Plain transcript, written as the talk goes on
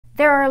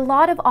There are a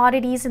lot of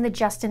oddities in the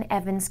Justin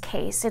Evans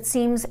case. It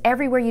seems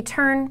everywhere you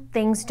turn,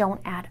 things don't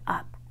add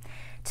up.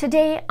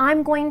 Today,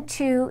 I'm going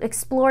to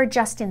explore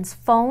Justin's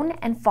phone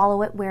and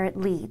follow it where it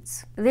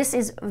leads. This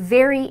is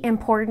very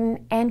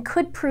important and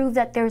could prove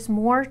that there's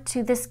more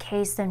to this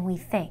case than we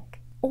think,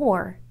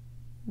 or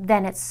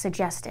than it's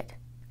suggested.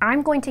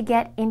 I'm going to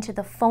get into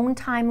the phone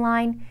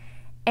timeline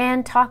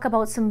and talk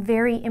about some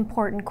very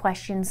important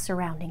questions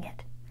surrounding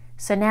it.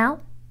 So now,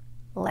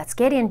 let's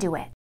get into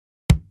it.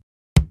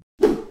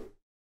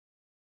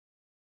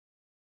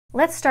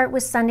 Let's start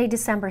with Sunday,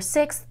 December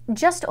 6th,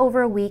 just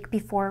over a week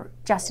before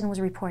Justin was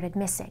reported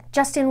missing.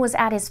 Justin was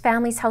at his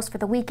family's house for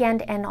the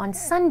weekend, and on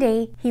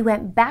Sunday, he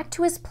went back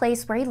to his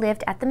place where he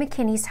lived at the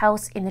McKinney's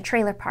house in the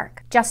trailer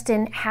park.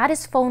 Justin had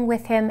his phone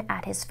with him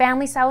at his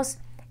family's house,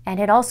 and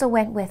it also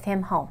went with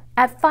him home.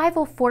 At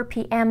 5:04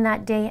 p.m.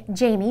 that day,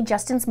 Jamie,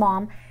 Justin's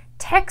mom,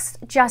 texts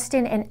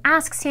Justin and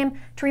asks him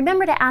to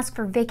remember to ask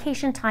for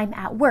vacation time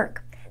at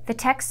work. The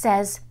text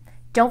says,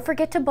 "Don't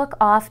forget to book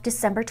off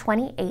December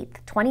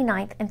 28th,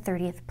 29th, and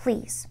 30th,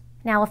 please."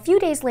 Now, a few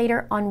days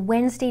later, on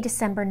Wednesday,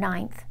 December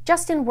 9th,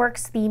 Justin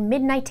works the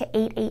midnight to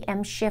 8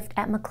 a.m. shift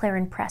at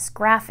McLaren Press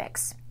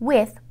Graphics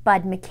with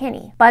Bud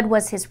McKinney. Bud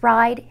was his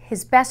ride,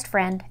 his best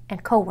friend,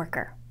 and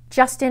co-worker.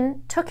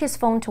 Justin took his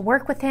phone to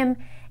work with him,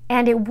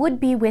 and it would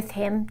be with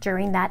him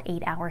during that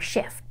 8-hour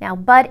shift. Now,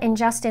 Bud and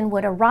Justin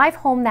would arrive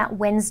home that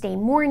Wednesday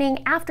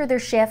morning after their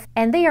shift,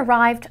 and they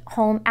arrived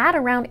home at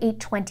around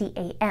 8:20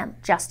 a.m.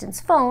 Justin's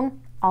phone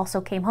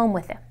also came home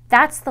with him.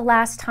 That's the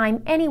last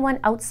time anyone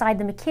outside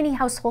the McKinney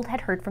household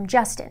had heard from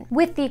Justin,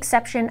 with the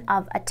exception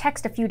of a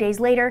text a few days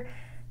later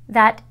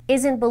that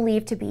isn't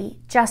believed to be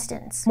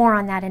Justin's. More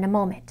on that in a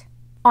moment.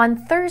 On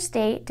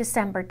Thursday,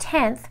 December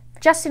 10th,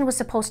 Justin was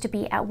supposed to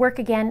be at work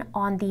again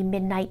on the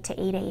midnight to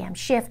 8 a.m.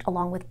 shift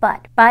along with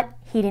Bud, but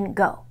he didn't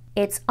go.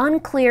 It's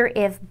unclear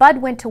if Bud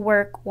went to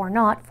work or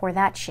not for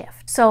that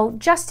shift. So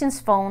Justin's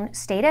phone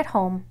stayed at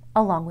home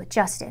along with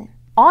Justin.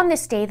 On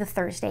this day, the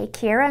Thursday,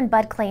 Kiera and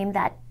Bud claimed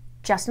that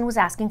Justin was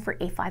asking for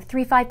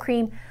A535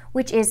 cream,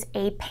 which is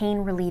a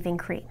pain-relieving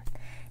cream.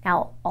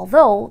 Now,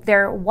 although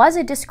there was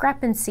a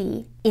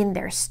discrepancy in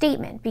their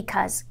statement,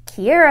 because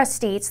Kiera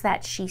states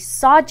that she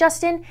saw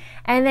Justin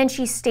and then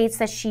she states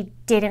that she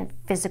didn't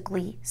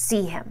physically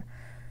see him.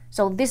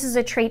 So this is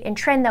a trait and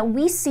trend that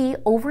we see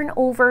over and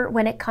over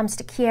when it comes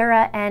to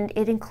Kiera, and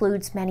it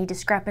includes many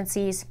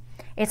discrepancies.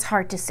 It's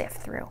hard to sift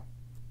through.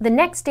 The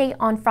next day,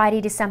 on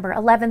Friday, December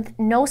 11th,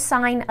 no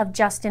sign of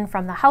Justin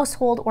from the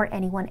household or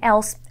anyone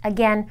else.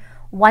 Again,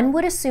 one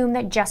would assume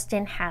that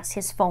Justin has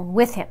his phone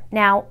with him.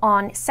 Now,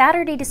 on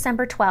Saturday,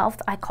 December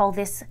 12th, I call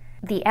this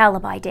the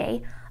alibi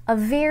day, a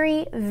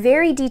very,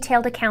 very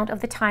detailed account of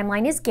the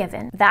timeline is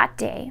given that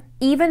day,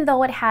 even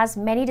though it has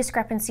many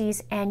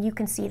discrepancies, and you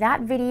can see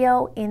that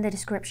video in the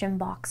description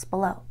box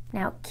below.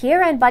 Now,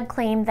 Kiera and Bud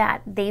claim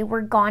that they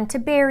were gone to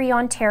Barrie,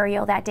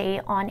 Ontario that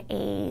day on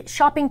a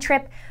shopping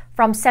trip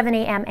from 7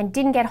 a.m. and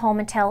didn't get home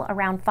until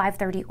around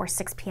 5:30 or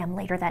 6 p.m.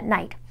 later that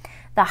night.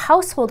 The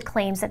household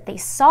claims that they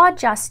saw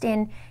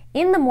Justin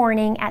in the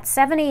morning at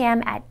 7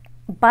 a.m. at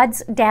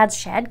Bud's dad's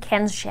shed,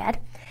 Ken's shed,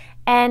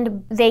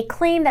 and they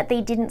claim that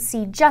they didn't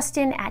see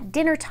Justin at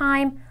dinner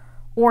time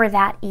or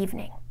that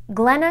evening.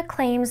 Glenna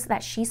claims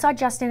that she saw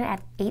Justin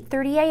at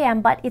 8:30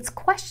 a.m., but it's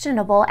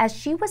questionable, as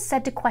she was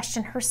said to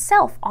question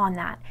herself on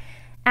that,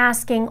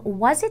 asking,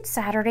 "Was it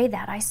Saturday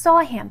that I saw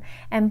him?"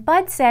 And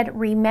Bud said,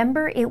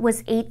 "Remember, it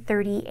was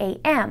 8:30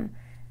 a.m.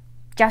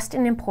 Just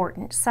an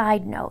important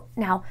side note.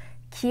 Now,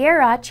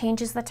 Kiera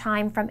changes the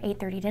time from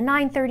 8:30 to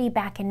 9:30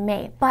 back in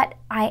May. But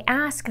I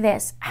ask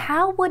this,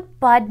 how would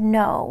Bud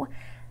know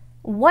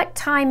what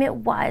time it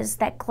was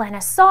that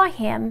Glenna saw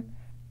him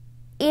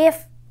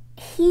if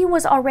he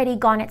was already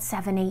gone at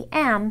 7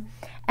 a.m.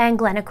 and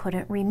Glenna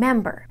couldn't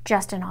remember?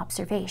 Just an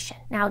observation.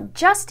 Now,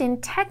 Justin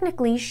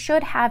technically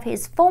should have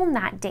his phone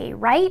that day,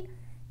 right?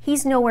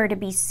 He's nowhere to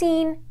be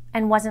seen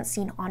and wasn't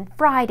seen on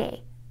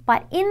Friday.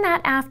 But in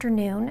that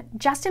afternoon,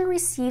 Justin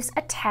receives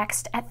a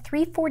text at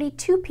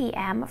 3:42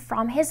 p.m.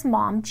 from his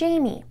mom,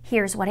 Jamie.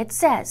 Here's what it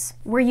says.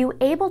 "Were you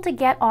able to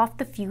get off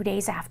the few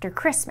days after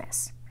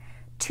Christmas?"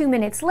 2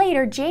 minutes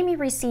later, Jamie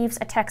receives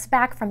a text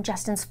back from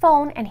Justin's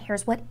phone, and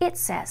here's what it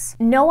says.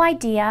 "No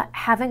idea,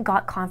 haven't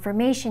got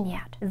confirmation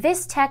yet."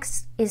 This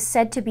text is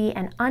said to be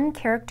an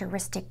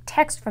uncharacteristic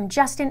text from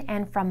Justin,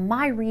 and from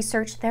my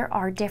research, there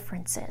are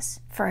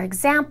differences. For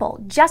example,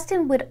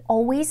 Justin would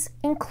always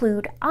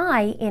include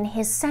I in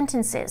his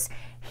sentences.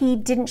 He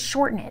didn't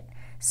shorten it.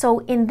 So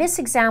in this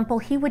example,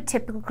 he would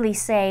typically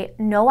say,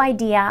 "No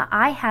idea,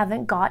 I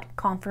haven't got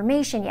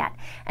confirmation yet."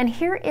 And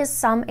here is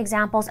some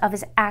examples of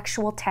his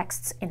actual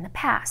texts in the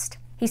past.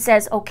 He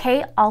says,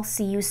 "Okay, I'll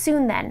see you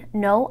soon then."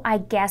 "No, I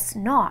guess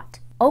not."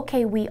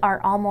 "Okay, we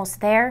are almost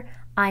there.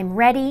 I'm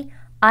ready.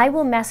 I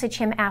will message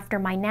him after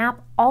my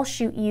nap. I'll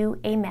shoot you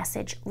a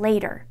message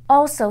later."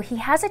 Also, he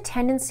has a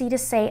tendency to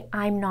say,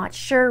 "I'm not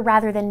sure,"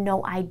 rather than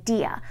 "no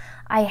idea."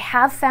 I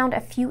have found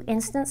a few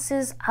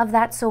instances of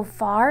that so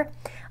far.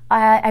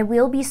 I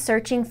will be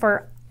searching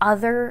for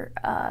other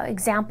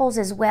examples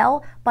as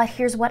well, but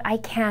here's what I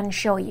can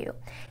show you.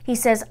 He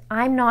says,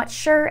 "I'm not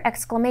sure,"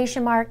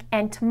 exclamation mark,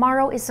 and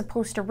tomorrow is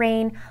supposed to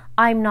rain,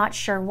 I'm not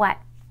sure what.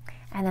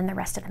 And then the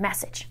rest of the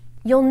message.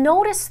 You'll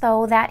notice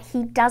though that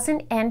he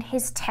doesn't end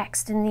his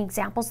text in the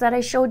examples that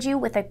I showed you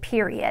with a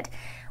period,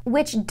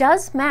 which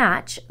does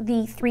match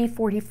the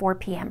 3:44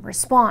 p.m.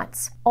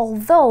 response.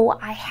 Although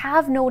I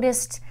have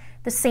noticed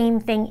the same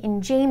thing in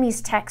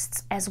Jamie's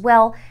texts as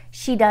well.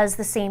 She does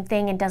the same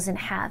thing and doesn't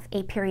have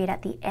a period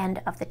at the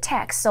end of the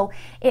text. So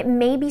it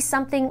may be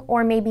something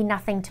or maybe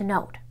nothing to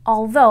note.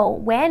 Although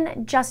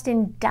when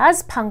Justin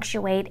does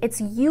punctuate, it's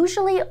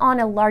usually on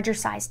a larger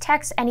size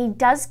text, and he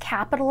does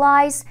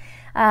capitalize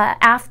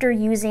after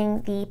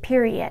using the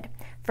period.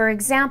 For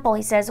example,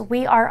 he says,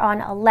 "We are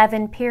on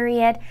 11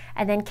 period,"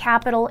 and then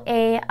capital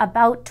A,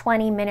 "about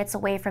 20 minutes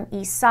away from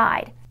East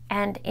Side."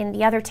 And in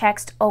the other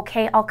text,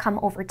 "Okay, I'll come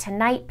over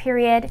tonight,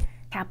 period,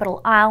 capital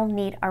I'll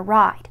need a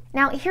ride."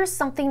 Now here's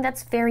something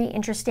that's very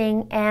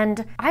interesting,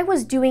 and I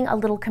was doing a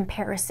little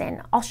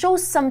comparison. I'll show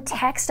some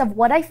text of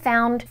what I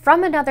found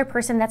from another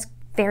person that's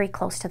very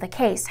close to the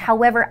case.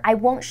 However, I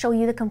won't show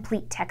you the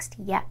complete text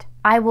yet.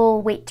 I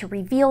will wait to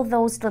reveal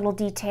those little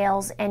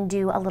details and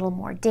do a little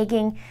more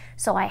digging,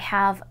 so I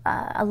have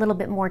a little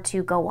bit more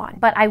to go on.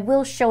 But I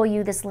will show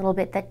you this little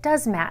bit that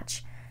does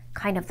match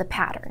kind of the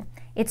pattern.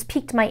 It's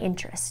piqued my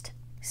interest.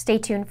 Stay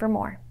tuned for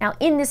more. Now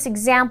in this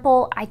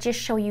example, I just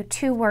show you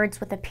two words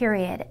with a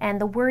period,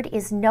 and the word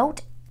is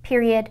note,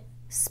 period,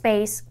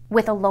 space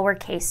with a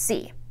lowercase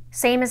c.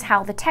 Same as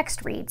how the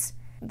text reads.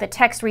 The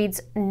text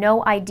reads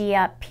no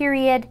idea,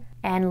 period,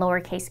 and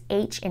lowercase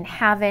h in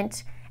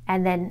haven't,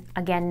 and then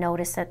again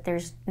notice that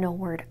there's no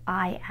word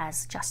I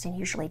as Justin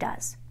usually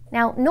does.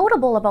 Now,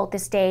 notable about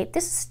this day,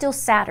 this is still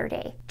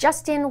Saturday.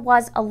 Justin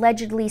was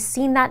allegedly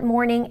seen that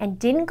morning and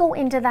didn't go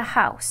into the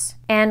house,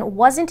 and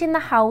wasn't in the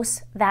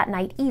house that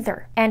night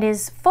either. And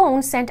his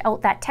phone sent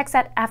out that text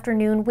that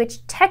afternoon,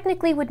 which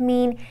technically would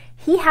mean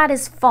he had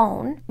his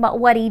phone, but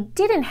what he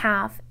didn't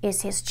have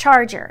is his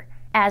charger,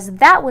 as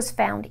that was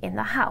found in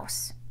the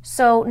house.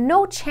 So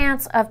no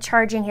chance of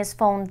charging his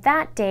phone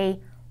that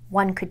day,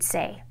 one could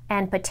say,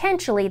 and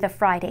potentially the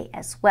Friday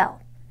as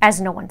well,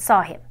 as no one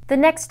saw him. The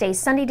next day,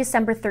 Sunday,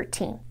 December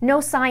 13th, no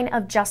sign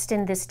of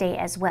Justin this day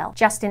as well.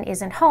 Justin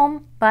isn't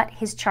home, but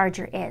his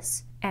charger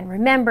is. And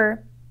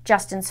remember,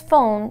 Justin's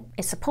phone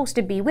is supposed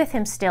to be with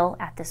him still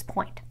at this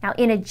point. Now,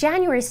 in a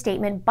January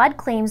statement, Bud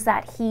claims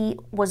that he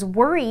was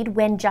worried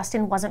when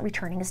Justin wasn't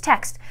returning his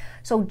text.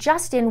 So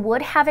Justin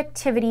would have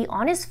activity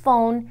on his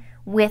phone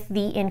with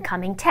the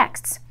incoming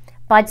texts.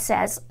 Bud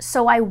says,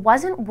 "So I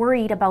wasn't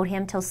worried about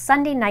him till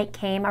Sunday night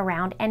came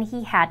around and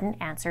he hadn't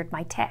answered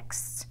my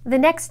texts." The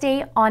next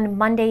day, on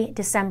Monday,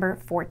 December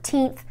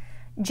 14th,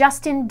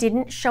 Justin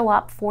didn't show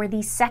up for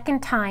the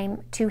second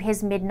time to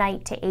his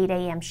midnight to 8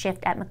 a.m.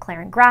 shift at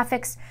McLaren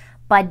Graphics.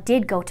 Bud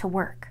did go to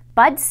work.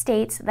 Bud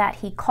states that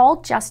he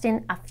called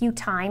Justin a few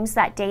times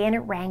that day and it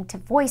rang to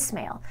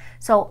voicemail.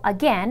 So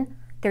again,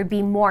 there'd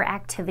be more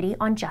activity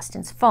on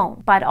Justin's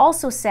phone. Bud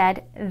also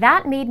said,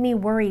 "That made me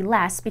worry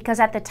less because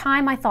at the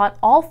time I thought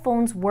all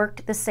phones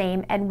worked the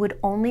same and would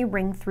only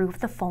ring through if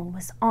the phone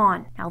was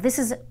on." Now this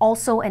is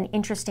also an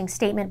interesting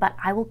statement, but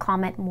I will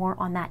comment more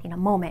on that in a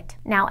moment.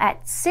 Now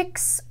at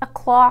 6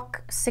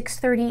 o'clock,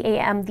 6:30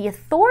 a.m., the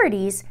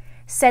authorities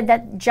said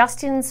that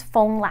Justin's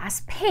phone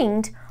last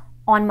pinged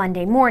on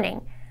Monday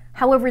morning.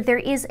 However, there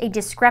is a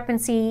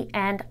discrepancy,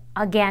 and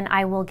again,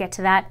 I will get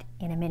to that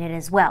in a minute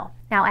as well.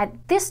 Now,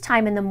 at this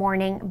time in the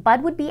morning,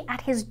 Bud would be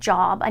at his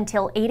job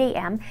until 8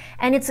 a.m.,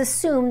 and it's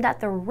assumed that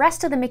the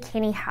rest of the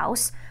McKinney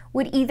house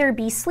would either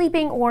be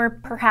sleeping or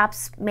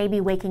perhaps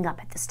maybe waking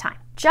up at this time.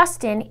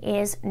 Justin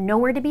is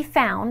nowhere to be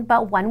found,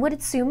 but one would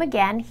assume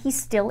again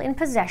he's still in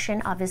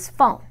possession of his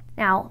phone.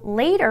 Now,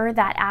 later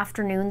that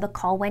afternoon, the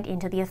call went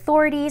into the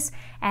authorities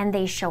and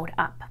they showed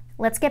up.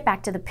 Let's get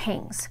back to the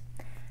pings.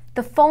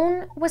 The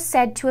phone was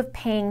said to have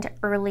pinged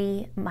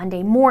early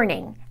Monday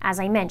morning, as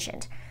I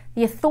mentioned.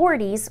 The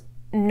authorities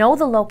know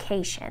the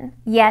location,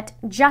 yet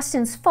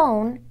Justin's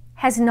phone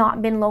has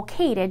not been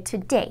located to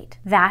date.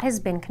 That has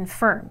been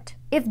confirmed.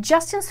 If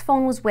Justin's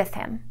phone was with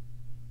him,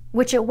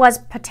 which it was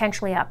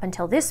potentially up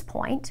until this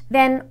point,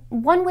 then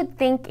one would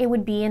think it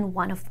would be in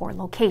one of four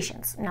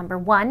locations. Number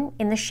one,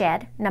 in the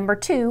shed. Number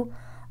two,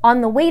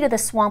 on the way to the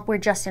swamp where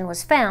Justin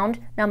was found.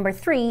 Number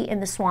three, in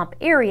the swamp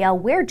area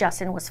where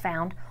Justin was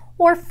found.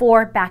 Or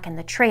four, back in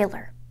the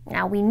trailer.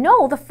 Now we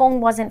know the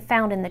phone wasn't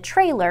found in the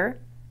trailer.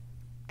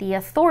 The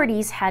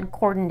authorities had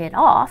cordoned it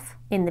off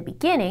in the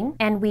beginning,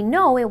 and we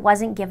know it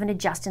wasn't given to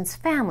Justin's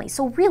family.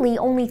 So really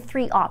only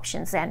three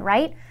options then,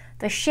 right?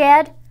 The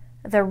shed,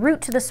 the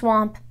route to the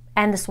swamp,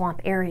 and the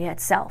swamp area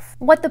itself.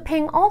 What the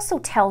ping also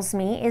tells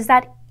me is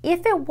that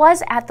if it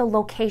was at the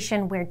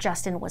location where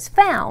Justin was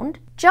found,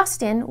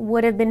 Justin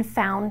would have been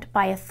found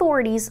by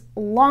authorities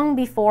long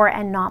before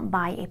and not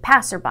by a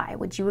passerby.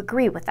 Would you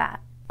agree with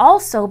that?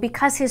 Also,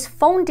 because his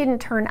phone didn't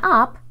turn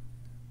up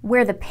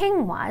where the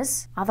ping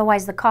was,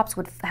 otherwise the cops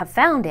would have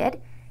found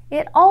it,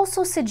 it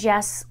also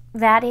suggests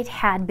that it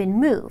had been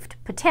moved,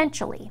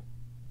 potentially.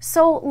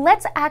 So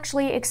let's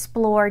actually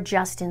explore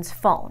Justin's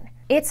phone.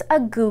 It's a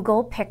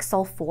Google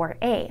Pixel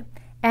 4a.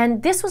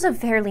 And this was a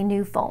fairly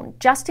new phone.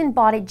 Justin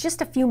bought it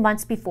just a few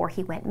months before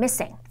he went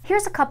missing.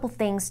 Here's a couple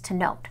things to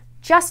note.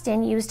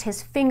 Justin used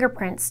his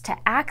fingerprints to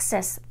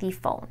access the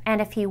phone,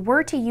 and if he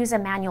were to use a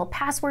manual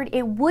password,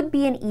 it would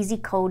be an easy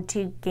code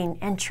to gain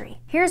entry.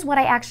 Here's what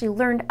I actually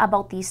learned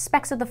about the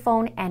specs of the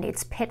phone and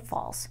its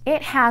pitfalls.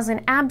 It has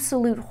an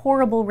absolute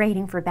horrible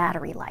rating for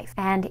battery life,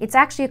 and it's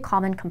actually a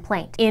common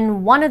complaint.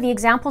 In one of the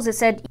examples, it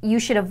said you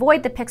should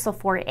avoid the Pixel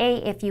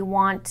 4a if you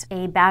want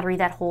a battery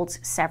that holds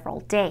several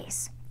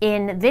days.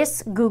 In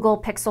this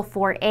Google Pixel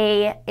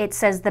 4a, it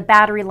says the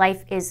battery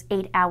life is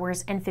 8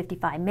 hours and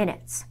 55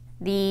 minutes.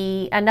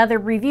 Another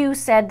review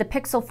said the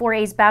Pixel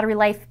 4a's battery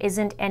life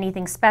isn't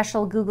anything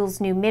special. Google's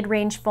new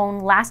mid-range phone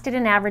lasted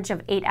an average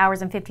of 8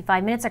 hours and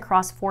 55 minutes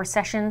across 4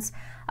 sessions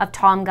of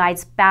Tom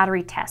Guide's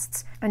battery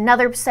tests.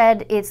 Another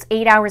said it's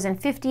 8 hours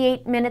and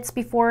 58 minutes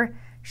before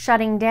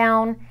shutting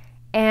down,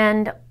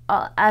 and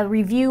a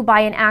review by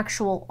an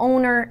actual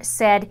owner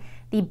said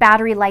the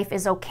battery life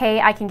is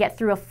okay. I can get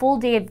through a full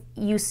day of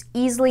use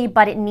easily,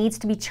 but it needs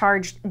to be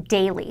charged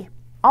daily.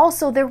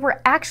 Also, there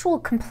were actual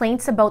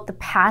complaints about the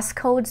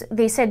passcodes.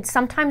 They said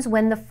sometimes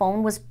when the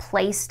phone was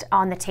placed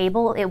on the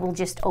table, it will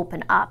just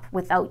open up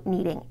without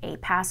needing a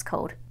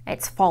passcode.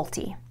 It's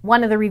faulty.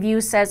 One of the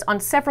reviews says, on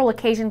several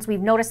occasions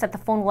we've noticed that the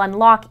phone will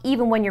unlock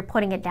even when you're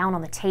putting it down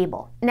on the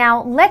table.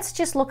 Now, let's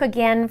just look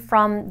again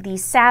from the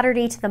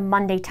Saturday to the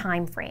Monday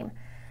time frame.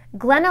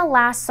 Glenna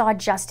last saw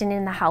Justin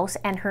in the house,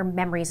 and her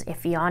memory's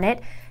iffy on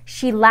it.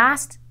 She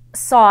last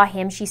saw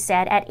him, she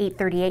said, at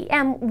 8:30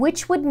 a.m.,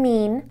 which would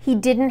mean he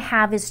didn't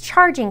have his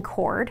charging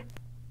cord,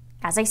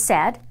 as I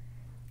said,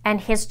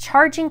 and his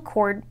charging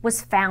cord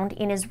was found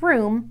in his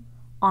room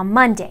on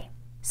Monday.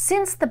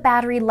 Since the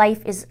battery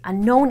life is a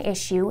known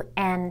issue,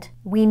 and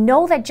we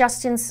know that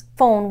Justin's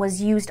phone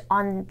was used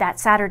on that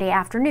Saturday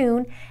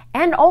afternoon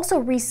and also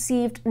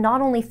received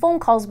not only phone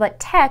calls but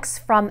texts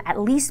from at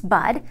least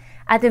Bud,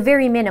 at the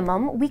very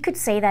minimum, we could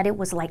say that it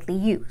was likely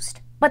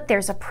used. But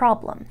there's a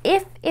problem.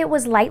 If it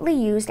was lightly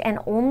used and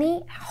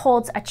only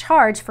holds a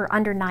charge for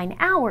under 9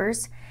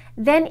 hours,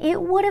 then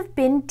it would have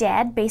been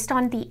dead based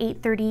on the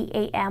 8:30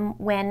 a.m.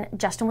 when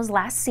Justin was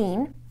last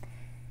seen.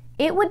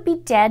 It would be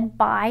dead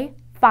by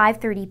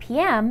 5:30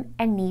 p.m.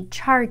 and need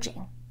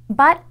charging.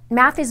 But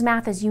math is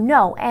math, as you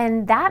know,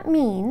 and that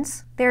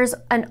means there's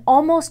an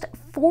almost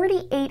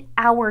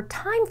 48-hour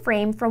time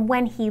frame from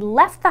when he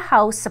left the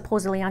house,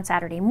 supposedly on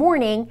Saturday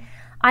morning,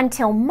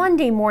 until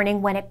Monday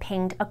morning when it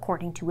pinged,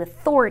 according to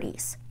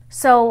authorities.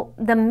 So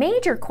the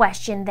major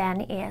question then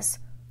is,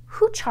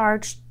 who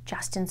charged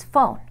Justin's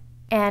phone?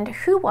 And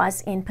who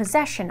was in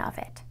possession of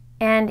it?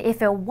 And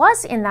if it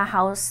was in the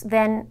house,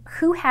 then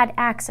who had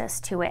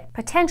access to it?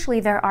 Potentially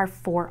there are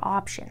 4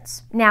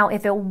 options. Now,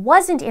 if it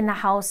wasn't in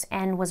the house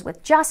and was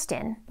with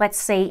Justin, let's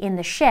say in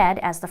the shed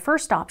as the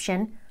first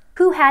option,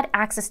 who had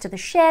access to the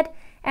shed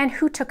and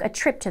who took a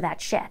trip to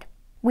that shed?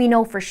 We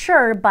know for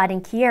sure Bud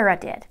and Kiera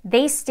did.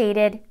 They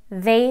stated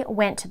they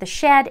went to the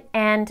shed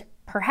and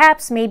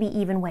perhaps maybe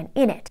even went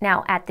in it.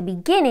 Now, at the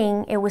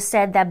beginning, it was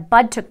said that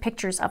Bud took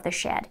pictures of the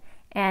shed,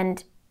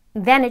 and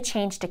then it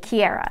changed to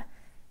Kiera.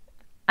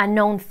 A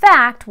known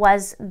fact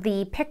was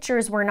the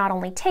pictures were not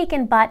only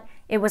taken, but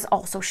it was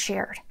also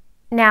shared.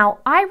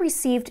 Now, I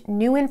received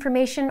new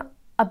information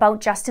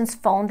about Justin's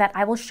phone that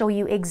I will show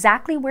you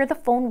exactly where the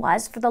phone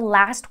was for the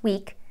last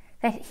week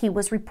that he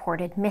was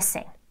reported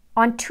missing.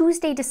 On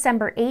Tuesday,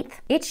 December 8th,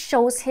 it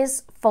shows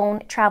his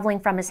phone traveling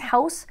from his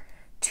house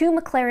to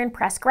McLaren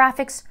Press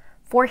Graphics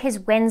for his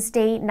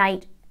Wednesday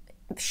night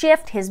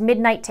shift, his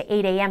midnight to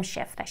 8 a.m.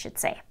 shift, I should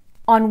say.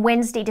 On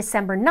Wednesday,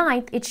 December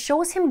 9th, it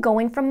shows him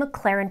going from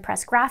McLaren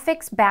Press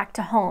Graphics back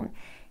to home.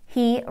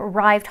 He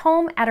arrived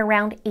home at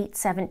around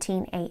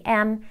 8:17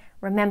 a.m.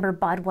 Remember,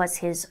 Bud was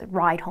his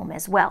ride home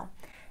as well.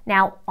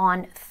 Now,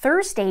 on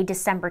Thursday,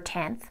 December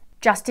 10th,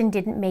 Justin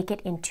didn't make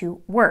it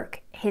into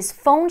work. His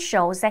phone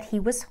shows that he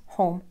was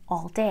home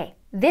all day.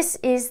 This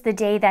is the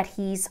day that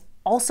he's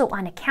also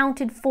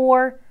unaccounted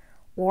for,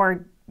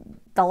 or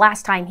the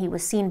last time he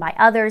was seen by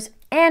others,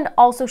 and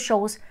also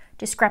shows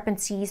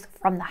discrepancies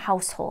from the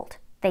household.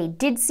 They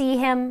did see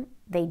him,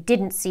 they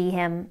didn't see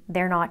him,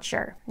 they're not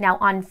sure. Now,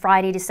 on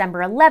Friday, December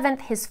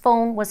 11th, his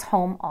phone was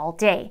home all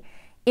day.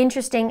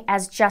 Interesting,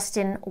 as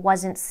Justin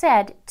wasn't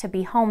said to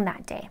be home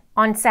that day.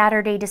 On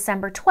Saturday,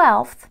 December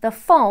 12th, the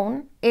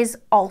phone is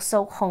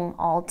also home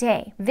all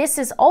day. This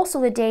is also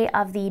the day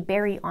of the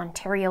Barrie,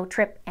 Ontario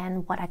trip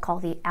and what I call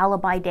the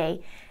alibi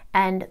day.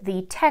 And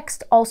the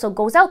text also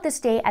goes out this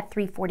day at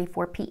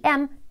 3:44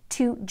 p.m.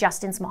 to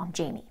Justin's mom,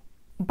 Jamie.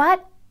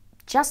 But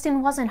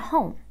Justin wasn't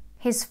home.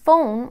 His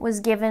phone was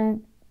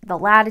given the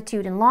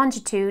latitude and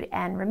longitude,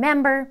 and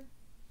remember,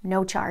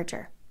 no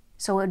charger.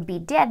 So it would be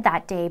dead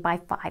that day by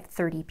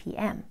 5:30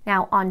 p.m.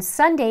 Now, on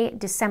Sunday,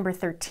 December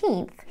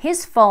 13th,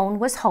 his phone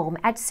was home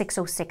at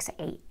 6:06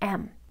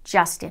 a.m.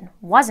 Justin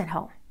wasn't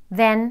home.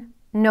 Then,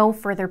 no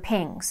further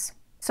pings.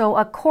 So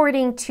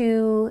according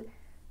to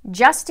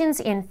Justin's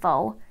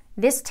info,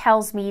 this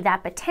tells me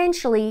that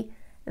potentially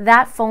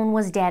that phone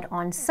was dead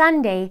on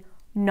Sunday,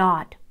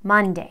 not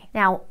Monday.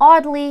 Now,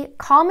 oddly,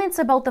 comments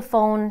about the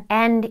phone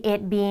and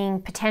it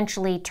being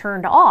potentially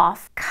turned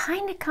off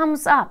kind of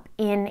comes up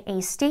in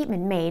a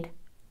statement made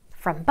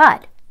from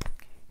Bud.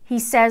 He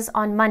says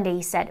on Monday,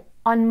 he said,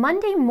 "On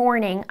Monday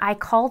morning, I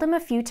called him a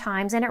few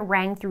times and it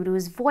rang through to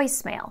his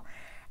voicemail.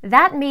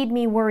 That made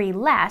me worry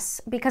less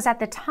because at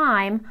the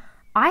time,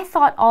 I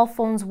thought all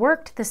phones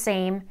worked the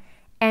same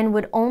and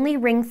would only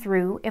ring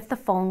through if the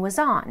phone was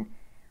on.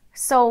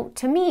 So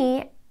to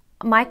me,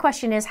 my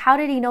question is, how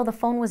did he know the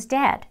phone was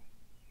dead?"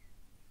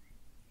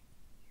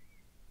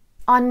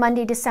 On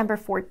Monday, December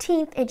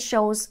 14th, it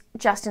shows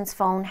Justin's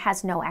phone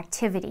has no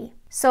activity.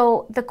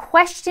 So the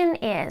question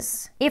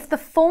is, if the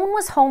phone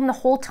was home the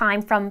whole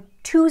time from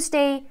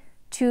Tuesday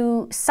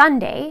to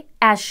Sunday,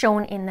 as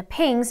shown in the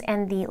pings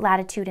and the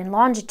latitude and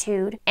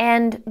longitude,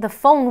 and the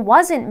phone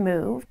wasn't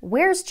moved,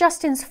 where's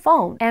Justin's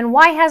phone? And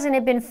why hasn't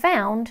it been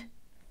found?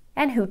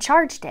 And who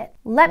charged it?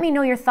 Let me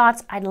know your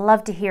thoughts. I'd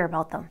love to hear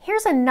about them.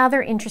 Here's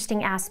another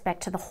interesting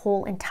aspect to the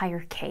whole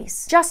entire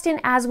case.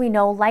 Justin, as we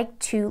know, liked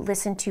to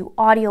listen to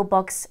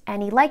audiobooks,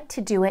 and he liked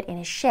to do it in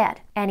his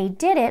shed. And he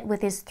did it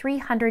with his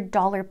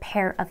 $300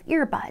 pair of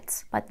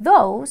earbuds. But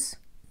those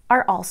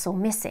are also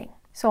missing.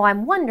 So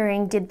I'm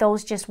wondering, did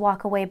those just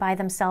walk away by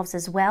themselves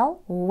as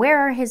well? Where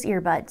are his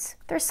earbuds?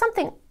 There's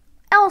something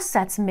else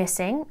that's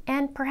missing,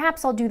 and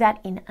perhaps I'll do that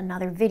in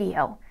another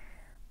video.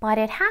 But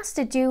it has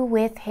to do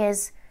with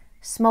his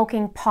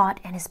smoking pot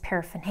and his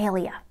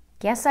paraphernalia.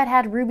 Guess I'd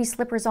had ruby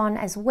slippers on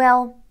as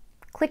well,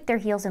 clicked their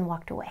heels and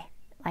walked away.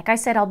 Like I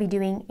said, I'll be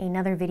doing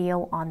another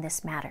video on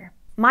this matter.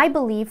 My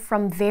belief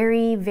from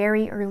very,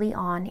 very early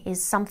on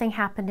is something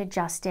happened to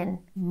Justin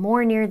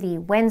more near the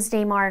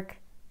Wednesday mark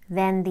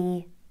than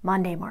the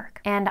Monday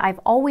mark. And I've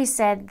always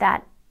said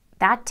that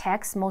that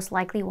text most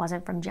likely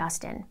wasn't from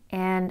Justin.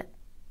 And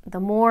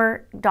the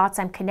more dots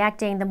I'm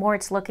connecting, the more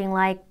it's looking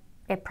like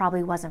it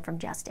probably wasn't from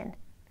Justin.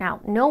 Now,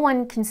 no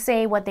one can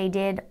say what they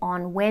did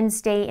on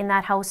Wednesday in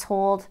that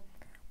household,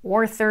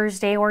 or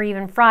Thursday, or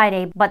even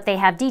Friday, but they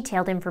have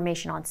detailed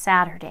information on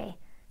Saturday.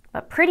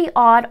 But pretty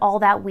odd all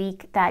that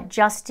week that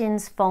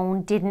Justin's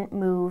phone didn't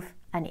move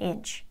an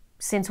inch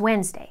since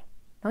Wednesday.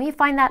 Don't you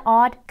find that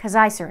odd? Because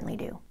I certainly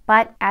do.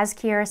 But as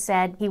Kiera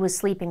said, he was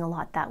sleeping a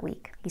lot that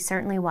week. He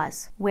certainly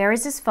was. Where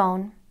is his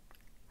phone?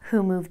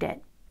 Who moved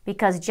it?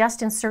 Because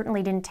Justin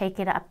certainly didn't take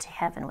it up to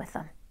heaven with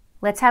him.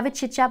 Let's have a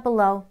chit chat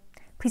below.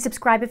 Please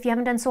subscribe if you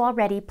haven't done so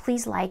already.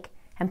 Please like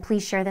and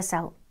please share this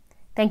out.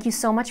 Thank you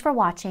so much for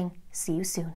watching. See you soon.